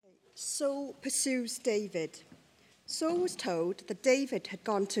Saul pursues David. Saul was told that David had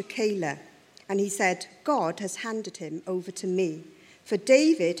gone to Keilah, and he said, God has handed him over to me, for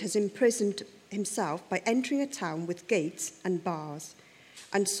David has imprisoned himself by entering a town with gates and bars.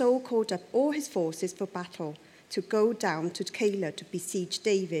 And Saul called up all his forces for battle to go down to Keilah to besiege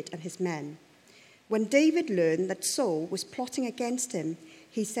David and his men. When David learned that Saul was plotting against him,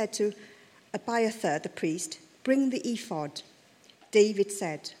 he said to Abiathar the priest, "Bring the ephod." David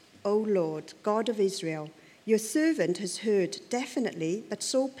said, "O Lord, God of Israel, your servant has heard definitely that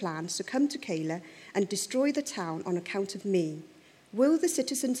Saul plans to come to Keilah and destroy the town on account of me. Will the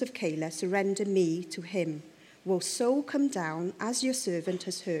citizens of Keilah surrender me to him? Will Saul come down as your servant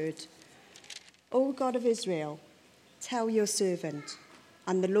has heard? O God of Israel, tell your servant."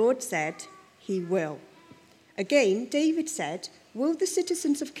 And the Lord said, "He will." Again, David said, "Will the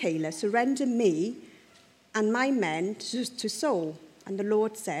citizens of Keilah surrender me and my men to Saul?" And the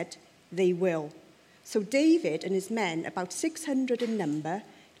Lord said, "They will." So David and his men, about 600 in number,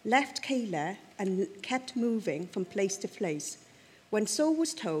 left Keilah and kept moving from place to place. When Saul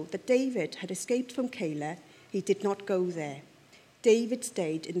was told that David had escaped from Keilah, he did not go there. David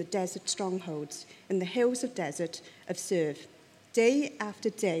stayed in the desert strongholds, in the hills of desert of Ziph. Day after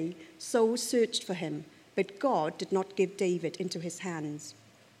day, Saul searched for him, but God did not give David into his hands.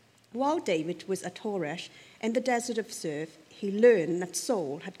 While David was at Horesh in the desert of Ziph, he learned that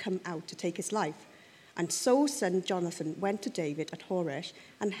Saul had come out to take his life. And Saul's son Jonathan went to David at Horesh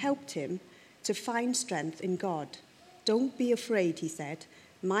and helped him to find strength in God. "Don't be afraid," he said.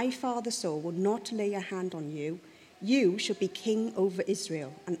 "My father Saul will not lay a hand on you. You shall be king over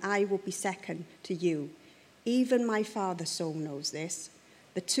Israel, and I will be second to you. Even my father Saul knows this."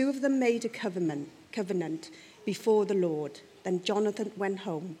 The two of them made a covenant before the Lord. Then Jonathan went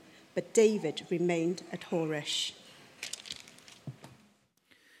home, but David remained at Horesh.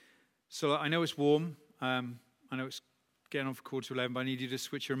 So I know it's warm. I know it's getting on for 11:15, but I need you to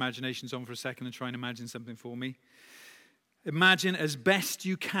switch your imaginations on for a second and try and imagine something for me. Imagine as best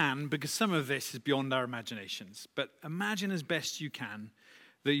you can, because some of this is beyond our imaginations, but imagine as best you can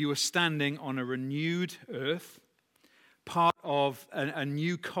that you are standing on a renewed earth, part of a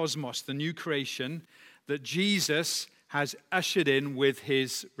new cosmos, the new creation that Jesus has ushered in with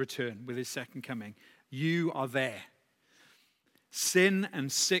his return, with his second coming. You are there. Sin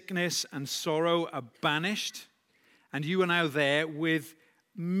and sickness and sorrow are banished, and you are now there with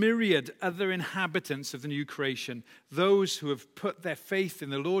myriad other inhabitants of the new creation. Those who have put their faith in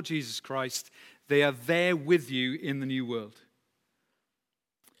the Lord Jesus Christ, they are there with you in the new world.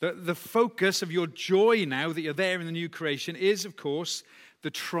 The focus of your joy now that you're there in the new creation is, of course,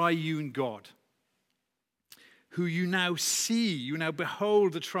 the triune God, who you now see, you now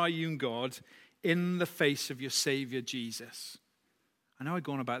behold the triune God in the face of your Savior Jesus. I know I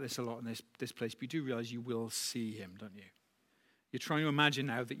go on about this a lot in this place, but you do realize you will see him, don't you? You're trying to imagine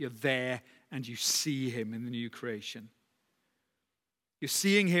now that you're there and you see him in the new creation. You're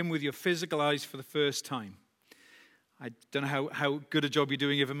seeing him with your physical eyes for the first time. I don't know how good a job you're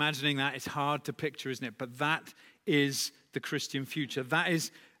doing of imagining that. It's hard to picture, isn't it? But that is the Christian future. That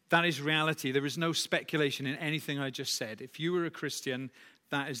is reality. There is no speculation in anything I just said. If you were a Christian,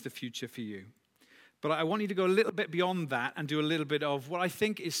 that is the future for you. But I want you to go a little bit beyond that and do a little bit of what I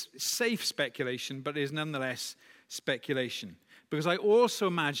think is safe speculation, but is nonetheless speculation. Because I also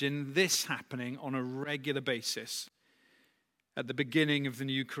imagine this happening on a regular basis at the beginning of the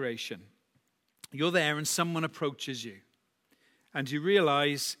new creation. You're there and someone approaches you, and you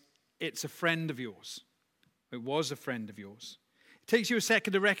realize it's a friend of yours. It was a friend of yours. It takes you a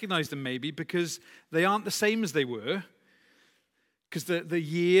second to recognize them maybe because they aren't the same as they were. Because the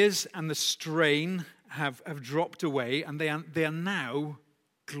years and the strain have dropped away, and they are now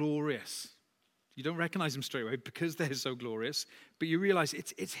glorious. You don't recognize them straight away because they're so glorious, but you realize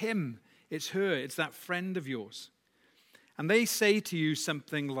it's him, it's her, it's that friend of yours. And they say to you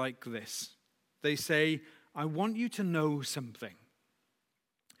something like this. They say, "I want you to know something.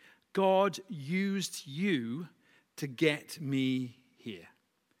 God used you to get me here.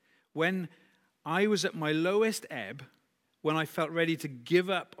 When I was at my lowest ebb, when I felt ready to give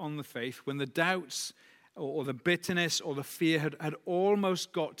up on the faith, when the doubts or the bitterness or the fear had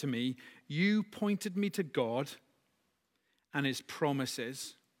almost got to me, you pointed me to God and his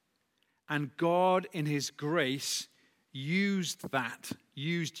promises. And God, in his grace, used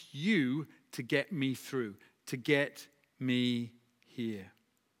you to get me through, to get me here."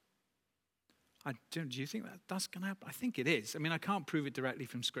 Do you think that's going to happen? I think it is. I mean, I can't prove it directly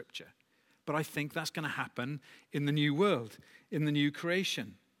from Scripture. But I think that's going to happen in the new world, in the new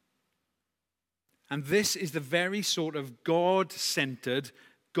creation. And this is the very sort of God-centered,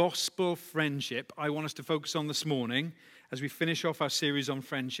 gospel friendship I want us to focus on this morning as we finish off our series on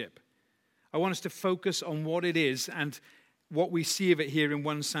friendship. I want us to focus on what it is and what we see of it here in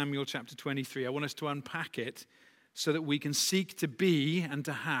 1 Samuel chapter 23. I want us to unpack it so that we can seek to be and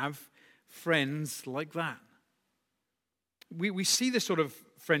to have friends like that. We see this sort of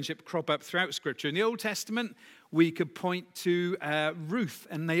friendship crop up throughout Scripture. In the Old Testament, we could point to Ruth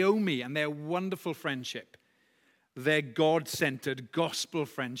and Naomi and their wonderful friendship, their God-centered gospel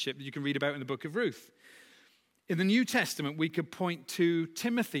friendship that you can read about in the book of Ruth. In the New Testament, we could point to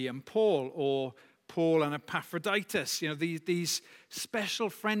Timothy and Paul, or Paul and Epaphroditus, these special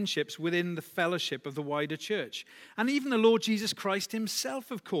friendships within the fellowship of the wider church. And even the Lord Jesus Christ himself,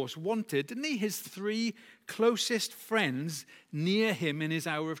 of course, wanted, didn't he, his 3 closest friends near him in his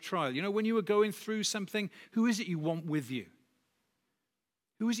hour of trial. When you were going through something, who is it you want with you?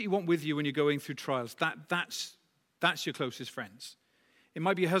 Who is it you want with you when you're going through trials? That's your closest friends. It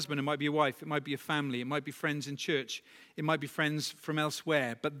might be a husband, it might be a wife, it might be a family, it might be friends in church, it might be friends from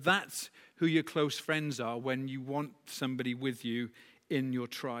elsewhere, but that's who your close friends are when you want somebody with you in your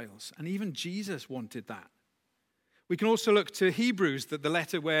trials. And even Jesus wanted that. We can also look to Hebrews, the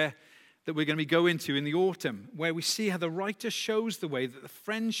letter that we're going to go into in the autumn, where we see how the writer shows the way that the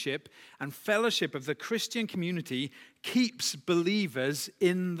friendship and fellowship of the Christian community keeps believers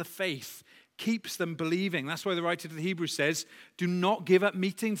in the faith, keeps them believing. That's why the writer to the Hebrews says, do not give up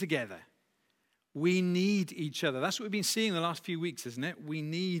meeting together. We need each other. That's what we've been seeing the last few weeks, isn't it? We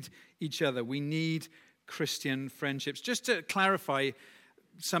need each other. We need Christian friendships. Just to clarify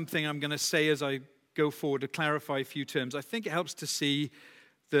something I'm going to say as I go forward, to clarify a few terms, I think it helps to see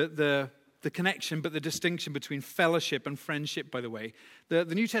the connection, but the distinction between fellowship and friendship, by the way. The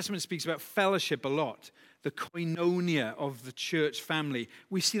New Testament speaks about fellowship a lot, the koinonia of the church family.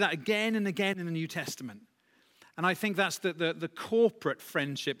 We see that again and again in the New Testament. And I think that's the corporate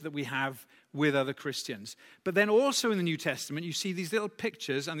friendship that we have with other Christians. But then also in the New Testament, you see these little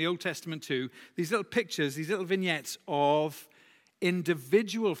pictures, and the Old Testament too, these little pictures, these little vignettes of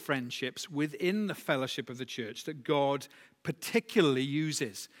individual friendships within the fellowship of the church that God particularly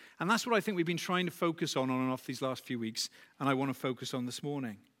uses. And that's what I think we've been trying to focus on and off these last few weeks, and I want to focus on this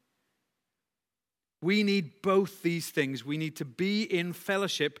morning. We need both these things. We need to be in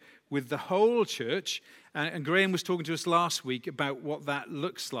fellowship with the whole church. And Graham was talking to us last week about what that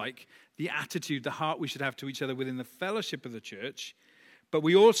looks like, the attitude, the heart we should have to each other within the fellowship of the church. But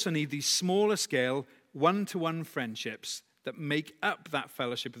we also need these smaller scale, one-to-one friendships that make up that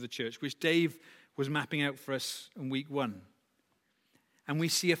fellowship of the church, which Dave was mapping out for us in week 1. And we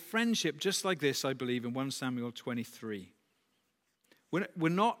see a friendship just like this, I believe, in 1 Samuel 23. We're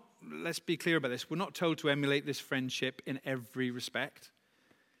not, let's be clear about this, we're not told to emulate this friendship in every respect.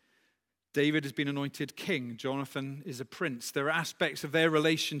 David has been anointed king. Jonathan is a prince. There are aspects of their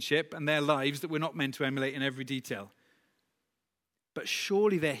relationship and their lives that we're not meant to emulate in every detail. But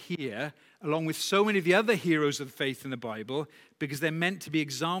surely they're here, along with so many of the other heroes of the faith in the Bible, because they're meant to be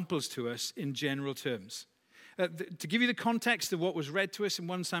examples to us in general terms. To give you the context of what was read to us in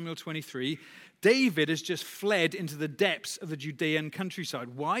 1 Samuel 23, David has just fled into the depths of the Judean countryside.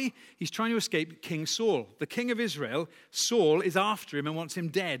 Why? He's trying to escape King Saul. The king of Israel, Saul, is after him and wants him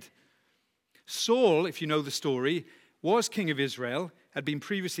dead. Saul, if you know the story, was king of Israel, had been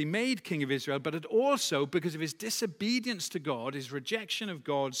previously made king of Israel, but had also, because of his disobedience to God, his rejection of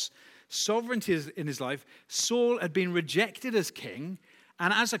God's sovereignty in his life, Saul had been rejected as king,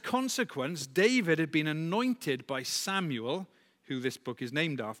 and as a consequence, David had been anointed by Samuel, who this book is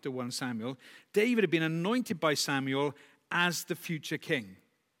named after, 1 Samuel. David had been anointed by Samuel as the future king.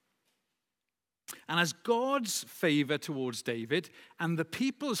 And as God's favor towards David and the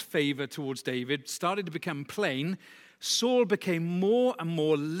people's favor towards David started to become plain, Saul became more and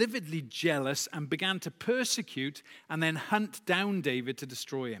more lividly jealous and began to persecute and then hunt down David to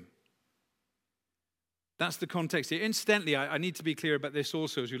destroy him. That's the context here. Incidentally, I need to be clear about this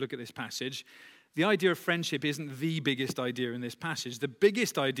also as we look at this passage. The idea of friendship isn't the biggest idea in this passage. The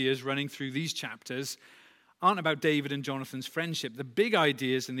biggest ideas running through these chapters aren't about David and Jonathan's friendship. The big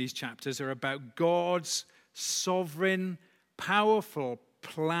ideas in these chapters are about God's sovereign, powerful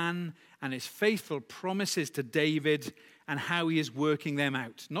plan and his faithful promises to David and how he is working them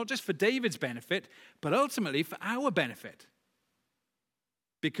out. Not just for David's benefit, but ultimately for our benefit.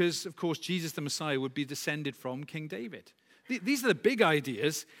 Because, of course, Jesus the Messiah would be descended from King David. These are the big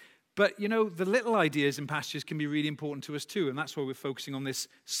ideas, but, the little ideas in passages can be really important to us too, and that's why we're focusing on this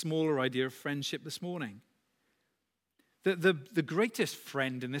smaller idea of friendship this morning. The greatest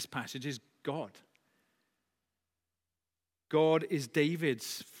friend in this passage is God. God is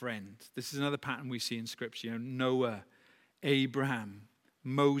David's friend. This is another pattern we see in Scripture. Noah, Abraham,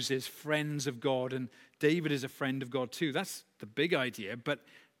 Moses, friends of God, and David is a friend of God too. That's the big idea. But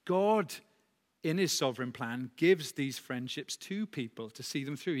God, in his sovereign plan, gives these friendships to people to see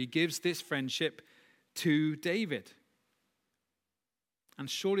them through. He gives this friendship to David. And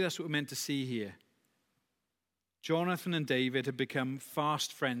surely that's what we're meant to see here. Jonathan and David have become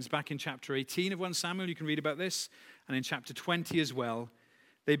fast friends. Back in chapter 18 of 1 Samuel, you can read about this. And in chapter 20 as well,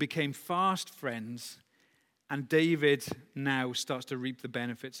 they became fast friends. And David now starts to reap the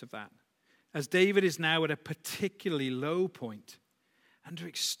benefits of that. As David is now at a particularly low point, under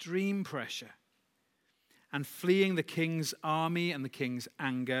extreme pressure, and fleeing the king's army and the king's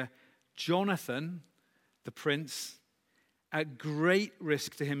anger, Jonathan, the prince, at great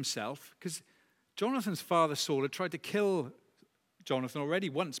risk to himself, because Jonathan's father Saul had tried to kill Jonathan already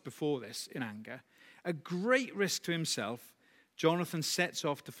once before this in anger. At great risk to himself, Jonathan sets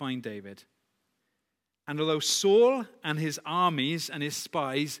off to find David. And although Saul and his armies and his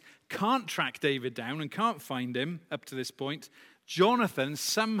spies can't track David down and can't find him up to this point, Jonathan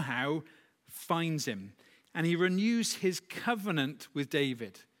somehow finds him. And he renews his covenant with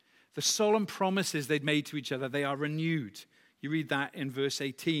David. The solemn promises they'd made to each other, they are renewed. You read that in verse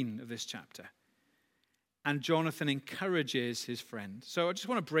 18 of this chapter. And Jonathan encourages his friend. So I just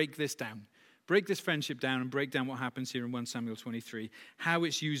want to break this down. Break this friendship down and break down what happens here in 1 Samuel 23, how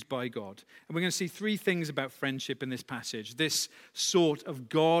it's used by God. And we're going to see three things about friendship in this passage. This sort of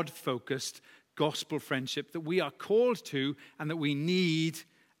God-focused gospel friendship that we are called to and that we need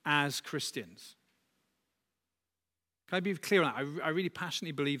as Christians. Can I be clear on that? I really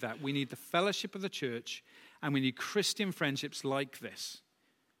passionately believe that. We need the fellowship of the church and we need Christian friendships like this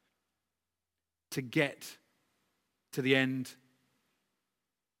to get to the end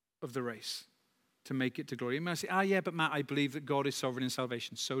of the race, to make it to glory. You might say, yeah, but Matt, I believe that God is sovereign in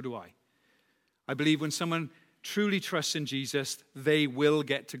salvation. So do I. I believe when someone truly trusts in Jesus, they will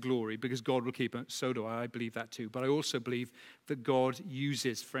get to glory because God will keep them. So do I. I believe that too. But I also believe that God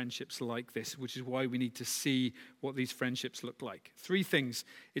uses friendships like this, which is why we need to see what these friendships look like. Three things.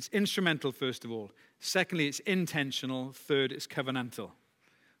 It's instrumental, first of all. Secondly, it's intentional. Third, it's covenantal.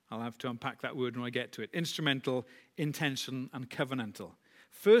 I'll have to unpack that word when I get to it. Instrumental, intention, and covenantal.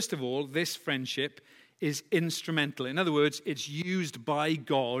 First of all, this friendship is instrumental. In other words, it's used by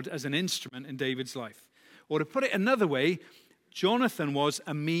God as an instrument in David's life. Or to put it another way, Jonathan was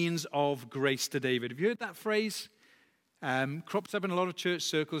a means of grace to David. Have you heard that phrase? Crops up in a lot of church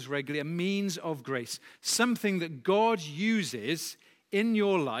circles regularly. A means of grace. Something that God uses in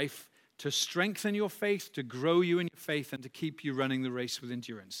your life to strengthen your faith, to grow you in your faith, and to keep you running the race with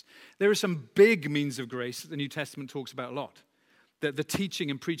endurance. There are some big means of grace that the New Testament talks about a lot. The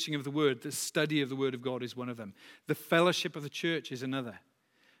teaching and preaching of the word, the study of the word of God is one of them. The fellowship of the church is another.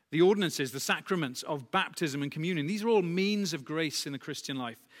 The ordinances, the sacraments of baptism and communion, these are all means of grace in the Christian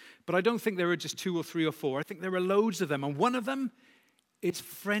life. But I don't think there are just 2 or 3 or 4. I think there are loads of them. And one of them is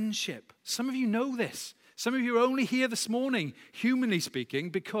friendship. Some of you know this. Some of you are only here this morning, humanly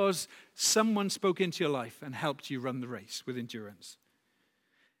speaking, because someone spoke into your life and helped you run the race with endurance.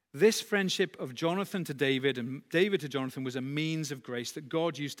 This friendship of Jonathan to David and David to Jonathan was a means of grace that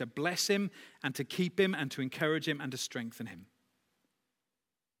God used to bless him and to keep him and to encourage him and to strengthen him.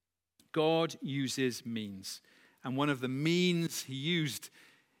 God uses means. And one of the means he used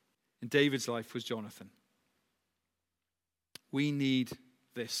in David's life was Jonathan. We need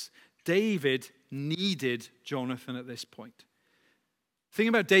this. David needed Jonathan at this point. The thing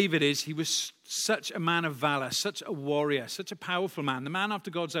about David is he was such a man of valor, such a warrior, such a powerful man, the man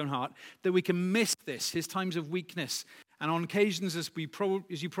after God's own heart, that we can miss this, his times of weakness. And on occasions, as you probably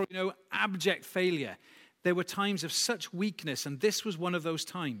know, abject failure. There were times of such weakness, and this was one of those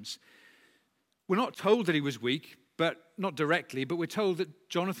times. We're not told that he was weak, but not directly, but we're told that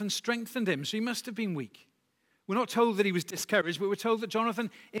Jonathan strengthened him, so he must have been weak. We're not told that he was discouraged, but we're told that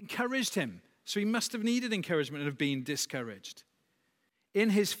Jonathan encouraged him. So he must have needed encouragement and have been discouraged. In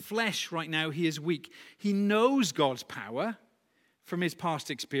his flesh right now, he is weak. He knows God's power from his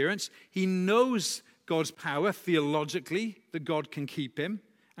past experience. He knows God's power theologically, that God can keep him,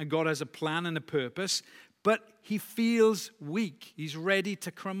 and God has a plan and a purpose, but he feels weak. He's ready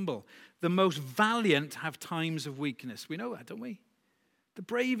to crumble. The most valiant have times of weakness. We know that, don't we? The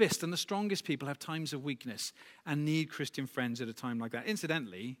bravest and the strongest people have times of weakness and need Christian friends at a time like that.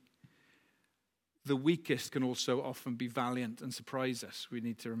 Incidentally, the weakest can also often be valiant and surprise us. We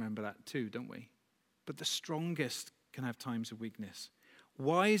need to remember that too, don't we? But the strongest can have times of weakness.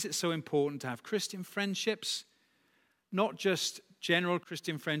 Why is it so important to have Christian friendships? Not just general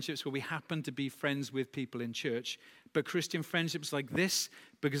Christian friendships where we happen to be friends with people in church, but Christian friendships like this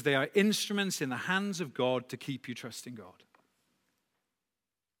because they are instruments in the hands of God to keep you trusting God.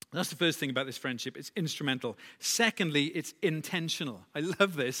 That's the first thing about this friendship. It's instrumental. Secondly, it's intentional. I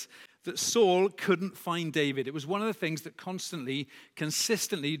love this, that Saul couldn't find David. It was one of the things that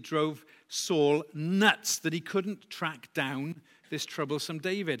consistently drove Saul nuts, that he couldn't track down this troublesome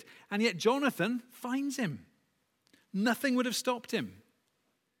David. And yet Jonathan finds him. Nothing would have stopped him.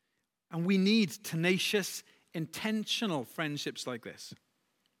 And we need tenacious, intentional friendships like this.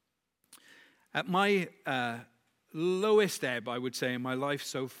 At my lowest ebb, I would say, in my life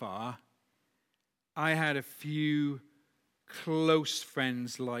so far, I had a few close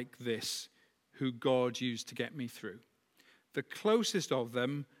friends like this who God used to get me through. The closest of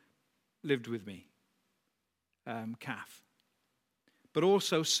them lived with me, Kath. But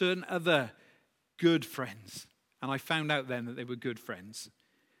also certain other good friends, and I found out then that they were good friends,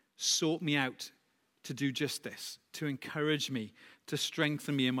 sought me out to do just this, to encourage me, to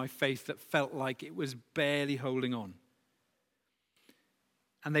strengthen me in my faith that felt like it was barely holding on.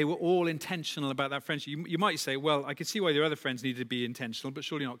 And they were all intentional about that friendship. You might say, well, I can see why your other friends needed to be intentional, but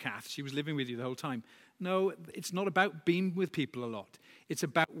surely not Kath. She was living with you the whole time. No, it's not about being with people a lot. It's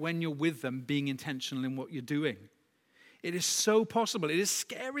about when you're with them, being intentional in what you're doing. It is so possible, it is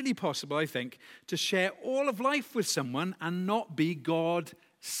scarily possible, I think, to share all of life with someone and not be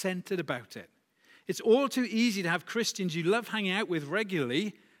God-centered about it. It's all too easy to have Christians you love hanging out with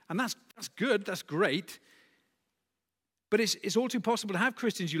regularly, and that's good, that's great. But it's all too possible to have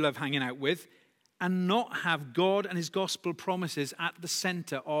Christians you love hanging out with and not have God and his gospel promises at the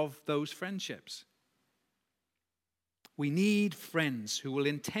center of those friendships. We need friends who will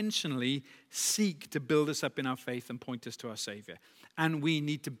intentionally seek to build us up in our faith and point us to our Savior. And we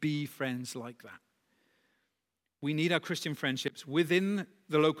need to be friends like that. We need our Christian friendships within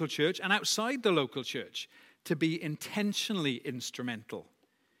the local church and outside the local church to be intentionally instrumental.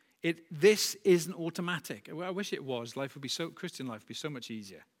 This isn't automatic. Well, I wish it was. Christian life would be so much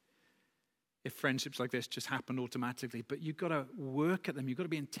easier if friendships like this just happened automatically. But you've got to work at them. You've got to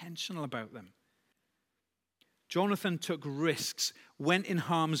be intentional about them. Jonathan took risks, went in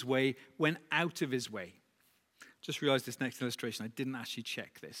harm's way, went out of his way. Just realized this next illustration, I didn't actually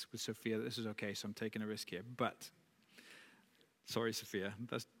check this with Sophia that this is okay, so I'm taking a risk here. But, sorry, Sophia,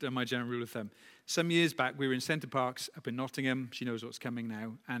 that's my general rule of thumb. Some years back, we were in Center Parcs up in Nottingham. She knows what's coming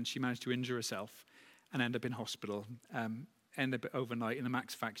now. And she managed to injure herself and end up in hospital. End up overnight in the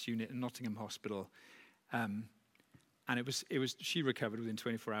Max Fax unit in Nottingham Hospital. And she recovered within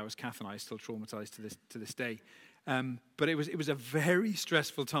 24 hours. Kath and I are still traumatized to this day. But it was a very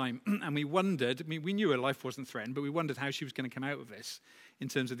stressful time. And we wondered, we knew her life wasn't threatened, but we wondered how she was going to come out of this in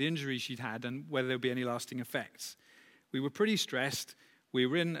terms of the injuries she'd had and whether there would be any lasting effects. We were pretty stressed. We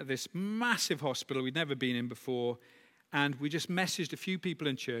were in this massive hospital we'd never been in before. And we just messaged a few people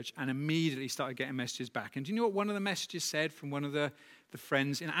in church and immediately started getting messages back. And do you know what one of the messages said from one of the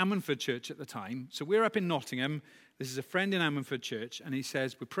friends in Ammanford Church at the time? So we're up in Nottingham. This is a friend in Ammanford Church. And he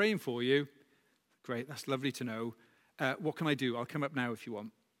says, we're praying for you. Great, that's lovely to know. What can I do? I'll come up now if you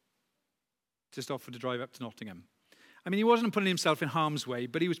want. Just offered to drive up to Nottingham. I mean, he wasn't putting himself in harm's way,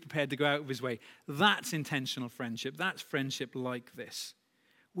 but he was prepared to go out of his way. That's intentional friendship. That's friendship like this.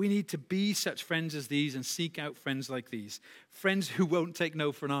 We need to be such friends as these and seek out friends like these. Friends who won't take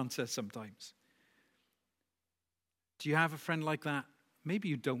no for an answer sometimes. Do you have a friend like that? Maybe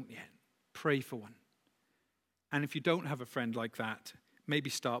you don't yet. Pray for one. And if you don't have a friend like that, maybe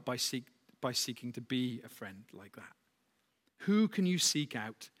start by seeking to be a friend like that. Who can you seek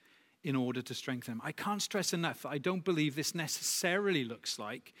out in order to strengthen them? I can't stress enough that I don't believe this necessarily looks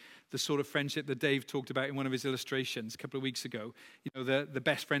like the sort of friendship that Dave talked about in one of his illustrations a couple of weeks ago. You know, the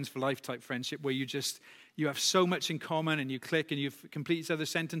best friends for life type friendship where you have so much in common and you click and you complete each other's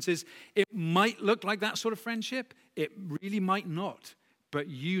sentences. It might look like that sort of friendship. It really might not. But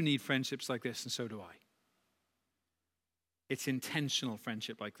you need friendships like this, and so do I. It's intentional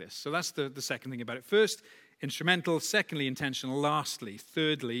friendship like this. So that's the second thing about it. First, instrumental. Secondly, intentional. Lastly,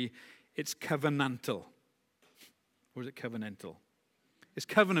 thirdly, it's covenantal. Or is it covenantal? It's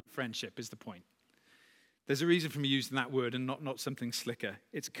covenant friendship is the point. There's a reason for me using that word and not something slicker.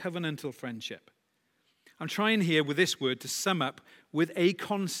 It's covenantal friendship. I'm trying here with this word to sum up with a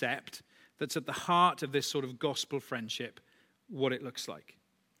concept that's at the heart of this sort of gospel friendship, what it looks like.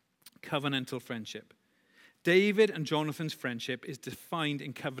 Covenantal friendship. David and Jonathan's friendship is defined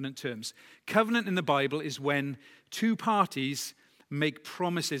in covenant terms. Covenant in the Bible is when two parties make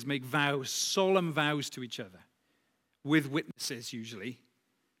promises, make vows, solemn vows to each other, with witnesses usually.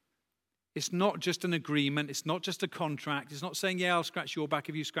 It's not just an agreement. It's not just a contract. It's not saying, yeah, I'll scratch your back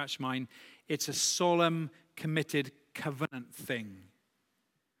if you scratch mine. It's a solemn, committed covenant thing.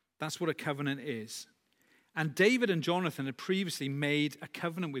 That's what a covenant is. And David and Jonathan had previously made a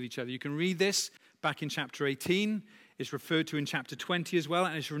covenant with each other. You can read this back in chapter 18. It's referred to in chapter 20 as well,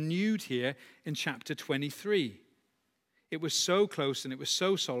 and it's renewed here in chapter 23. It was so close and it was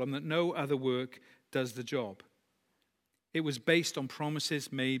so solemn that no other work does the job. It was based on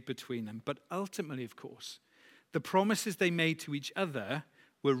promises made between them. But ultimately, of course, the promises they made to each other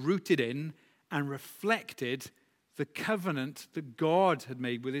were rooted in and reflected the covenant that God had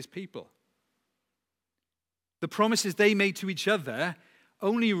made with his people. The promises they made to each other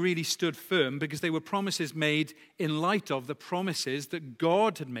only really stood firm because they were promises made in light of the promises that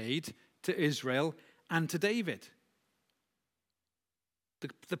God had made to Israel and to David.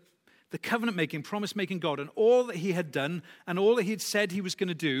 The covenant-making, promise-making God, and all that he had done and all that he had said he was going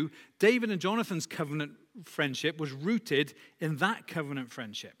to do, David and Jonathan's covenant friendship was rooted in that covenant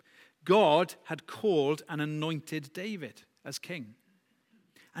friendship. God had called and anointed David as king.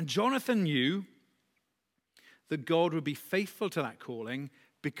 And Jonathan knew that God would be faithful to that calling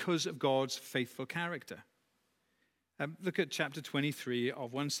because of God's faithful character. Look at chapter 23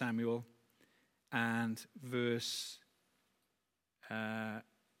 of 1 Samuel and verse...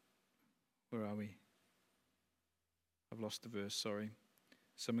 where are we? I've lost the verse, sorry.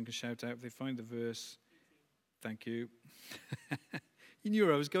 Someone can shout out if they find the verse. Thank you. You knew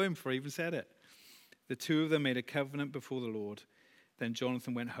where I was going for, I even said it. The two of them made a covenant before the Lord. Then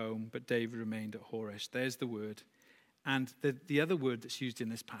Jonathan went home, but David remained at Horesh. There's the word. And the other word that's used in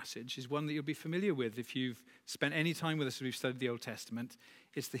this passage is one that you'll be familiar with if you've spent any time with us as we've studied the Old Testament.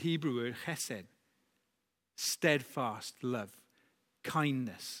 It's the Hebrew word chesed. Steadfast love,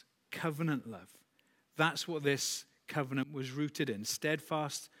 kindness, covenant love. That's what this covenant was rooted in.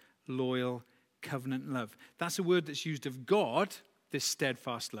 Steadfast, loyal, covenant love. That's a word that's used of God, this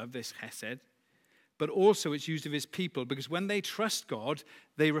steadfast love, this chesed. But also it's used of his people because when they trust God,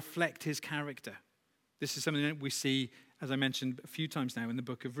 they reflect his character. This is something that we see, as I mentioned a few times now in the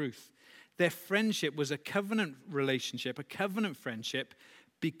book of Ruth. Their friendship was a covenant relationship, a covenant friendship,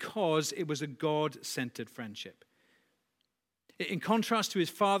 because it was a God-centered friendship. In contrast to his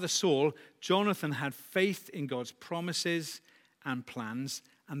father Saul, Jonathan had faith in God's promises and plans,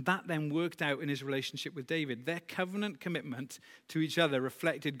 and that then worked out in his relationship with David. Their covenant commitment to each other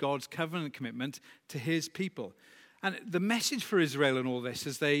reflected God's covenant commitment to his people. And the message for Israel in all this,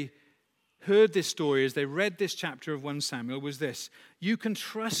 as they heard this story, as they read this chapter of 1 Samuel, was this: you can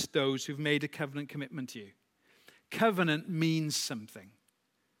trust those who've made a covenant commitment to you. Covenant means something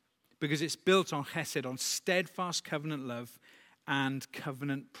because it's built on chesed, on steadfast covenant love and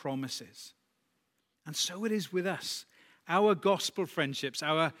covenant promises. And so it is with us. Our gospel friendships,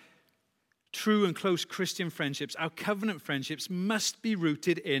 our true and close Christian friendships, our covenant friendships must be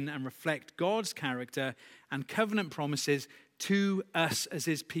rooted in and reflect God's character and covenant promises to us as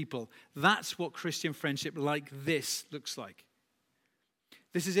his people. That's what Christian friendship like this looks like.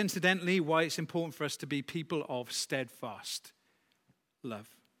 This is incidentally why it's important for us to be people of steadfast love,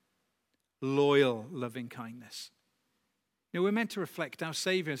 loyal loving kindness. You know, we're meant to reflect our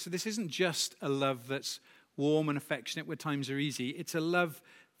Savior. So this isn't just a love that's warm and affectionate where times are easy. It's a love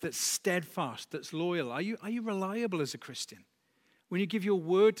that's steadfast, that's loyal. Are you reliable as a Christian? When you give your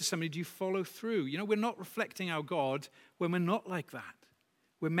word to somebody, do you follow through? You know, we're not reflecting our God when we're not like that.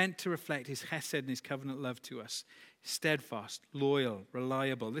 We're meant to reflect his chesed and his covenant love to us. Steadfast, loyal,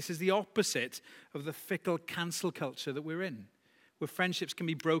 reliable. This is the opposite of the fickle cancel culture that we're in, where friendships can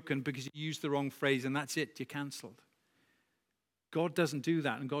be broken because you use the wrong phrase and that's it, you're cancelled. God doesn't do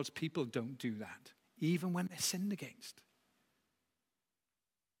that, and God's people don't do that, even when they're sinned against.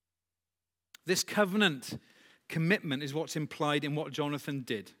 This covenant commitment is what's implied in what Jonathan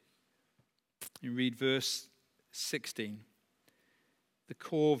did. You read verse 16. The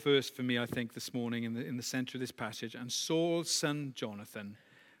core verse for me, I think, this morning in the center of this passage. And Saul's son Jonathan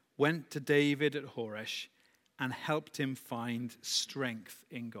went to David at Horesh and helped him find strength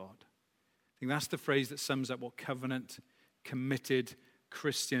in God. I think that's the phrase that sums up what covenant, committed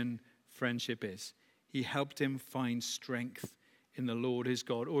Christian friendship is. He helped him find strength in the Lord his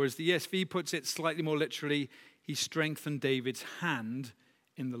God. Or as the ESV puts it slightly more literally, he strengthened David's hand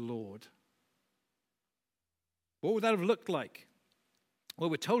in the Lord. What would that have looked like? Well,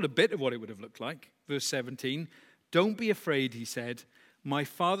 we're told a bit of what it would have looked like. Verse 17, don't be afraid, he said. My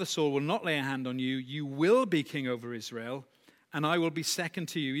father Saul will not lay a hand on you. You will be king over Israel, and I will be second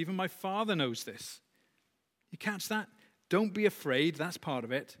to you. Even my father knows this. You catch that? Don't be afraid. That's part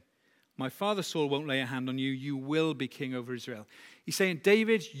of it. My father Saul won't lay a hand on you. You will be king over Israel. He's saying,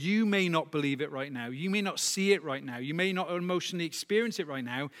 David, you may not believe it right now. You may not see it right now. You may not emotionally experience it right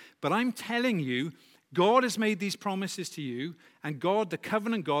now. But I'm telling you, God has made these promises to you. And God, the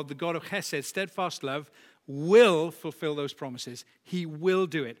covenant God, the God of chesed, steadfast love, will fulfill those promises. He will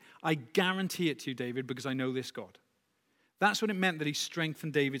do it. I guarantee it to you, David, because I know this God. That's what it meant that he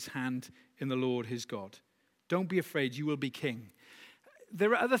strengthened David's hand in the Lord his God. Don't be afraid, you will be king.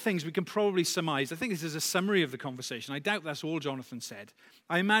 There are other things we can probably surmise. I think this is a summary of the conversation. I doubt that's all Jonathan said.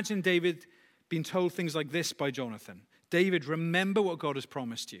 I imagine David being told things like this by Jonathan. David, remember what God has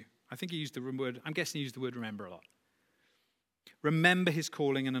promised you. I think he used the word, I'm guessing he used the word remember a lot. Remember his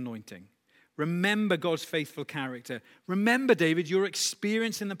calling and anointing. Remember God's faithful character. Remember, David, your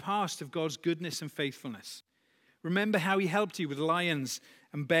experience in the past of God's goodness and faithfulness. Remember how he helped you with lions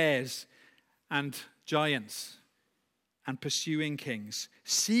and bears and giants and pursuing kings.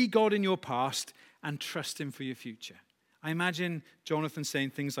 See God in your past and trust him for your future. I imagine Jonathan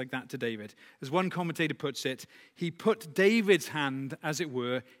saying things like that to David. As one commentator puts it, he put David's hand, as it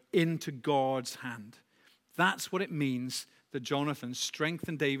were, into God's hand. That's what it means that Jonathan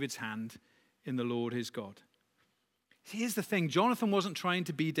strengthened David's hand in the Lord his God. Here's the thing, Jonathan wasn't trying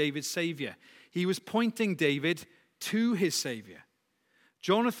to be David's savior. He was pointing David to his savior.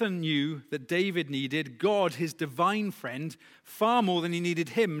 Jonathan knew that David needed God, his divine friend, far more than he needed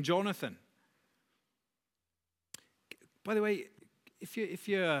him, Jonathan. By the way, if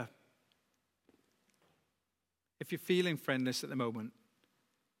you're feeling friendless at the moment,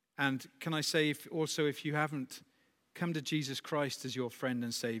 and can I say if you haven't come to Jesus Christ as your friend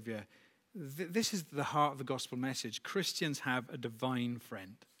and savior, this is the heart of the gospel message. Christians have a divine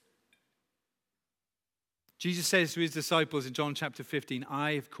friend. Jesus says to his disciples in John chapter 15,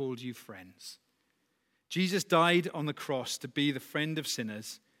 I have called you friends. Jesus died on the cross to be the friend of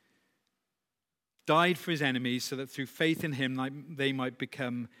sinners, died for his enemies so that through faith in him they might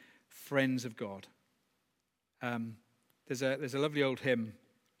become friends of God. There's a lovely old hymn.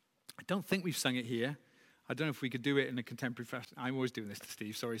 I don't think we've sung it here. I don't know if we could do it in a contemporary fashion. I'm always doing this to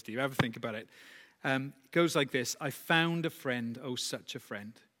Steve. Sorry, Steve. Have a think about it. It goes like this. I found a friend, oh, such a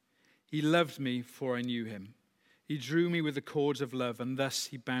friend. He loved me, for I knew him. He drew me with the cords of love, and thus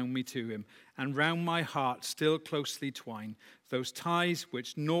he bound me to him. And round my heart still closely twine those ties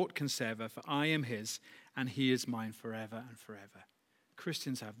which naught can sever, for I am his, and he is mine forever and forever.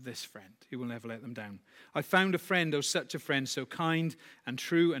 Christians have this friend who will never let them down. I found a friend, oh, such a friend, so kind and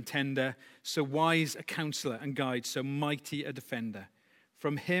true and tender, so wise a counselor and guide, so mighty a defender.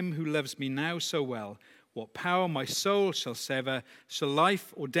 From him who loves me now so well, what power my soul shall sever? Shall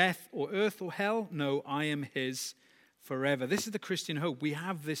life or death or earth or hell? No, I am his forever. This is the Christian hope. We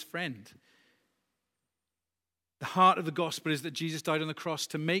have this friend. The heart of the gospel is that Jesus died on the cross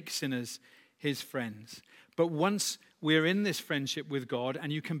to make sinners his friends. But once we're in this friendship with God,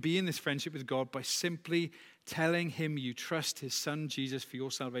 and you can be in this friendship with God by simply telling him you trust his son Jesus for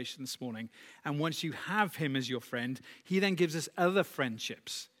your salvation this morning. And once you have him as your friend, he then gives us other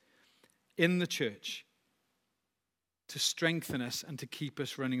friendships in the church to strengthen us and to keep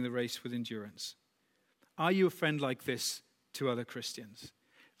us running the race with endurance. Are you a friend like this to other Christians?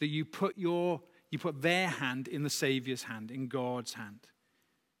 That you put their hand in the Savior's hand, in God's hand.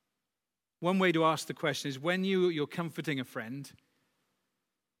 One way to ask the question is when you're comforting a friend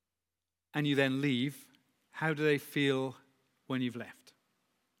and you then leave, how do they feel when you've left?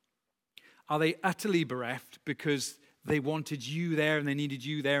 Are they utterly bereft because they wanted you there and they needed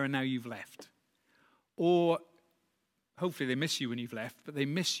you there and now you've left? Or hopefully they miss you when you've left, but they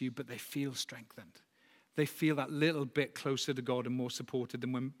miss you, but they feel strengthened. They feel that little bit closer to God and more supported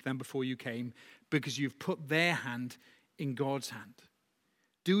than before you came because you've put their hand in God's hand.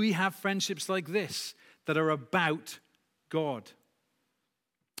 Do we have friendships like this that are about God?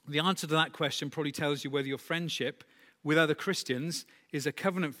 The answer to that question probably tells you whether your friendship with other Christians is a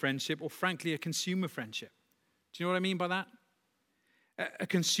covenant friendship or, frankly, a consumer friendship. Do you know what I mean by that? A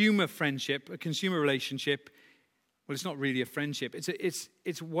consumer friendship, a consumer relationship, well, it's not really a friendship.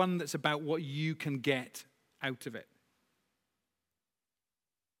 It's one that's about what you can get out of it.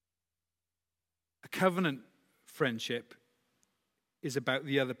 A covenant friendship is about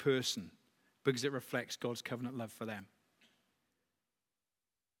the other person because it reflects God's covenant love for them.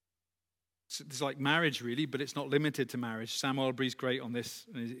 It's like marriage, really, but it's not limited to marriage. Sam Albury's great on this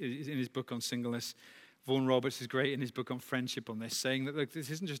in his book on singleness. Vaughan Roberts is great in his book on friendship on this, saying that look, this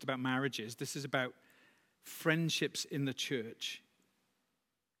isn't just about marriages. This is about friendships in the church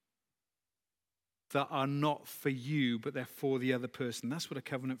that are not for you, but they're for the other person. That's what a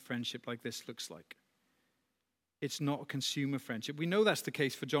covenant friendship like this looks like. It's not a consumer friendship. We know that's the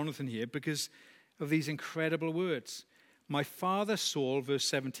case for Jonathan here because of these incredible words. My father Saul, verse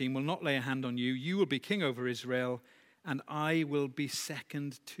 17, will not lay a hand on you. You will be king over Israel, and I will be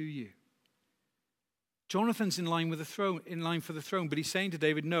second to you. Jonathan's in line for the throne, but he's saying to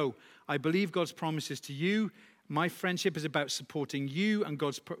David, no, I believe God's promises to you. My friendship is about supporting you and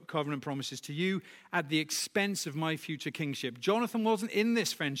God's covenant promises to you at the expense of my future kingship. Jonathan wasn't in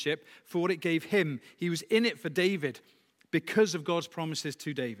this friendship for what it gave him. He was in it for David because of God's promises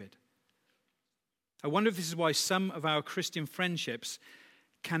to David. I wonder if this is why some of our Christian friendships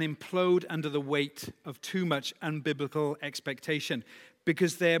can implode under the weight of too much unbiblical expectation,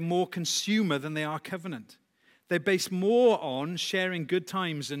 because they're more consumer than they are covenant. They're based more on sharing good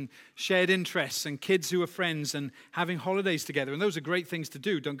times and shared interests and kids who are friends and having holidays together. And those are great things to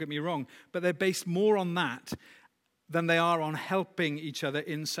do, don't get me wrong. But they're based more on that than they are on helping each other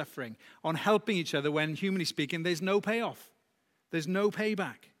in suffering. On helping each other when, humanly speaking, there's no payoff. There's no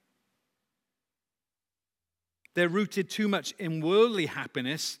payback. They're rooted too much in worldly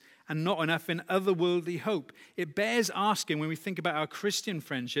happiness and not enough in otherworldly hope. It bears asking, when we think about our Christian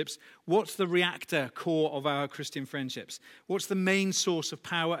friendships, what's the reactor core of our Christian friendships? What's the main source of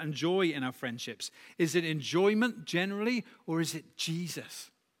power and joy in our friendships? Is it enjoyment generally, or is it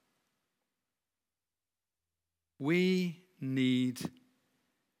Jesus? We need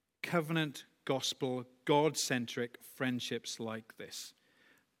covenant, gospel, God-centric friendships like this.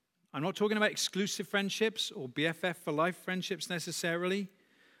 I'm not talking about exclusive friendships or BFF for life friendships necessarily.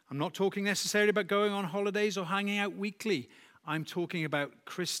 I'm not talking necessarily about going on holidays or hanging out weekly. I'm talking about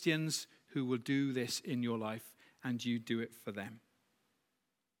Christians who will do this in your life and you do it for them.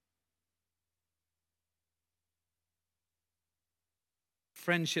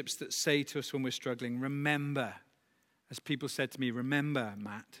 Friendships that say to us when we're struggling, remember, as people said to me, remember,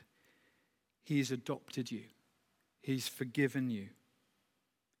 Matt, he's adopted you. He's forgiven you.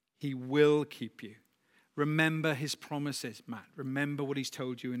 He will keep you. Remember his promises, Matt. Remember what he's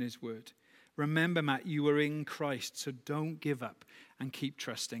told you in his word. Remember, Matt, you are in Christ, so don't give up and keep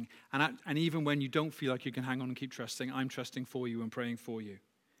trusting. And even when you don't feel like you can hang on and keep trusting, I'm trusting for you and praying for you.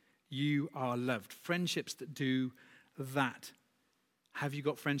 You are loved. Friendships that do that. Have you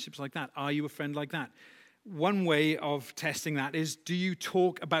got friendships like that? Are you a friend like that? One way of testing that is, do you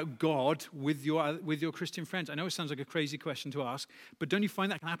talk about God with your Christian friends? I know it sounds like a crazy question to ask, but don't you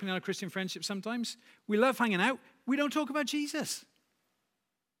find that can happen in our Christian friendship sometimes? We love hanging out. We don't talk about Jesus.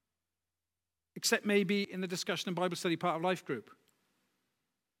 Except maybe in the discussion and Bible study part of life group.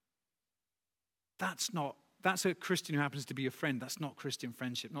 That's a Christian who happens to be your friend. That's not Christian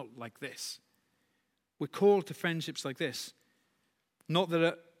friendship, not like this. We're called to friendships like this. Not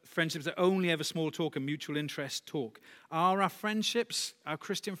that friendships that only have a small talk and mutual interest talk. Are our friendships, our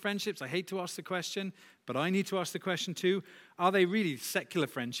Christian friendships, I hate to ask the question, but I need to ask the question too, are they really secular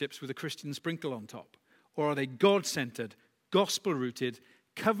friendships with a Christian sprinkle on top? Or are they God-centered, gospel-rooted,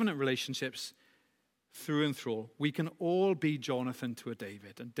 covenant relationships through and through? We can all be Jonathan to a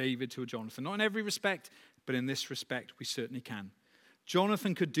David and David to a Jonathan. Not in every respect, but in this respect we certainly can.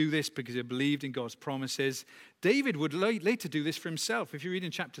 Jonathan could do this because he believed in God's promises. David would later do this for himself. If you read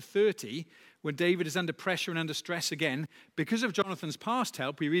in chapter 30, when David is under pressure and under stress again, because of Jonathan's past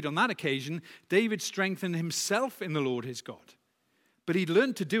help, we read on that occasion, David strengthened himself in the Lord his God. But he'd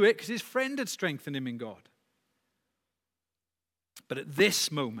learned to do it because his friend had strengthened him in God. But at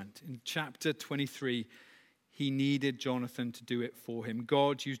this moment, in chapter 23, he needed Jonathan to do it for him.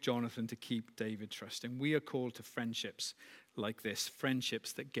 God used Jonathan to keep David trusting. We are called to friendships like this,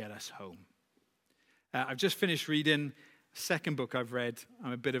 friendships that get us home. I've just finished reading a second book I've read.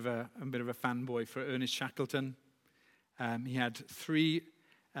 I'm a bit of a fanboy for Ernest Shackleton. He had 3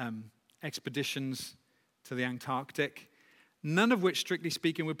 expeditions to the Antarctic, none of which, strictly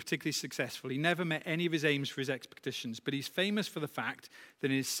speaking, were particularly successful. He never met any of his aims for his expeditions, but he's famous for the fact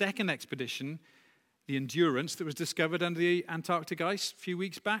that in his second expedition, the Endurance that was discovered under the Antarctic ice a few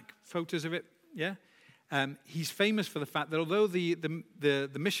weeks back, photos of it, yeah? He's famous for the fact that although the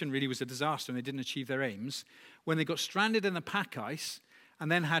mission really was a disaster and they didn't achieve their aims, when they got stranded in the pack ice and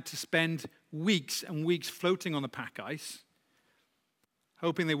then had to spend weeks and weeks floating on the pack ice,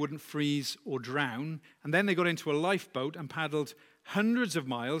 hoping they wouldn't freeze or drown, and then they got into a lifeboat and paddled hundreds of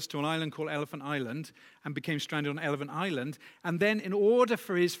miles to an island called Elephant Island and became stranded on Elephant Island. And then in order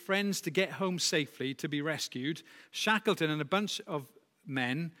for his friends to get home safely, to be rescued, Shackleton and a bunch of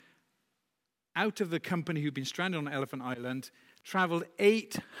men out of the company who'd been stranded on Elephant Island traveled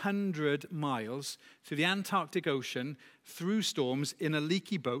 800 miles through the Antarctic Ocean through storms in a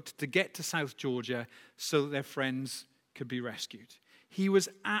leaky boat to get to South Georgia so that their friends could be rescued. He was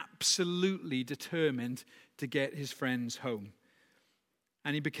absolutely determined to get his friends home.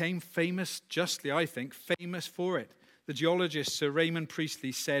 And he became famous, justly I think, famous for it. The geologist Sir Raymond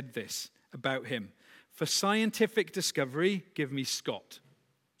Priestley said this about him: "For scientific discovery, give me Scott."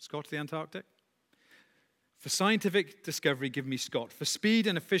 Scott, the Antarctic. For scientific discovery, give me Scott. For speed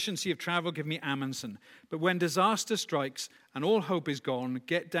and efficiency of travel, give me Amundsen. But when disaster strikes and all hope is gone,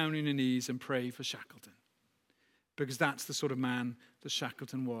 get down on your knees and pray for Shackleton. Because that's the sort of man that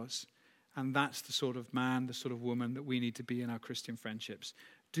Shackleton was. And that's the sort of man, the sort of woman that we need to be in our Christian friendships.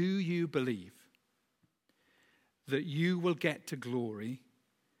 Do you believe that you will get to glory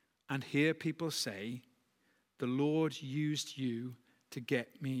and hear people say, the Lord used you to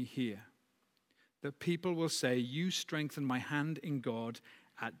get me here? That people will say, you strengthened my hand in God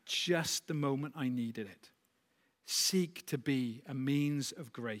at just the moment I needed it. Seek to be a means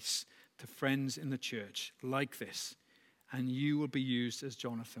of grace to friends in the church like this, and you will be used as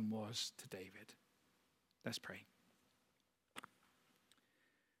Jonathan was to David. Let's pray.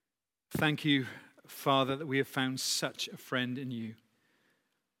 Thank you, Father, that we have found such a friend in you.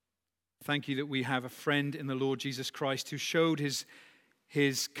 Thank you that we have a friend in the Lord Jesus Christ who showed his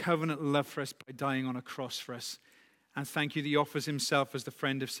covenant love for us by dying on a cross for us. And thank you that he offers himself as the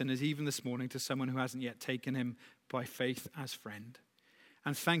friend of sinners, even this morning, to someone who hasn't yet taken him by faith as friend.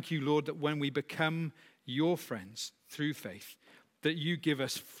 And thank you, Lord, that when we become your friends through faith, that you give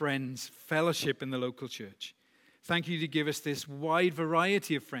us friends, fellowship in the local church. Thank you to give us this wide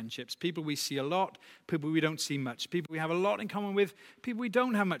variety of friendships, people we see a lot, people we don't see much, people we have a lot in common with, people we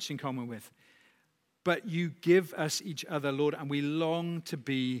don't have much in common with. But you give us each other, Lord, and we long to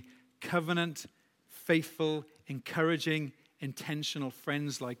be covenant, faithful, encouraging, intentional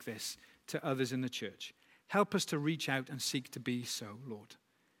friends like this to others in the church. Help us to reach out and seek to be so, Lord.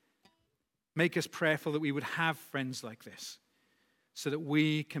 Make us prayerful that we would have friends like this so that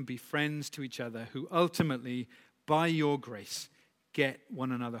we can be friends to each other who ultimately, by your grace, get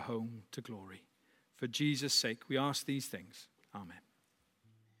one another home to glory. For Jesus' sake, we ask these things. Amen.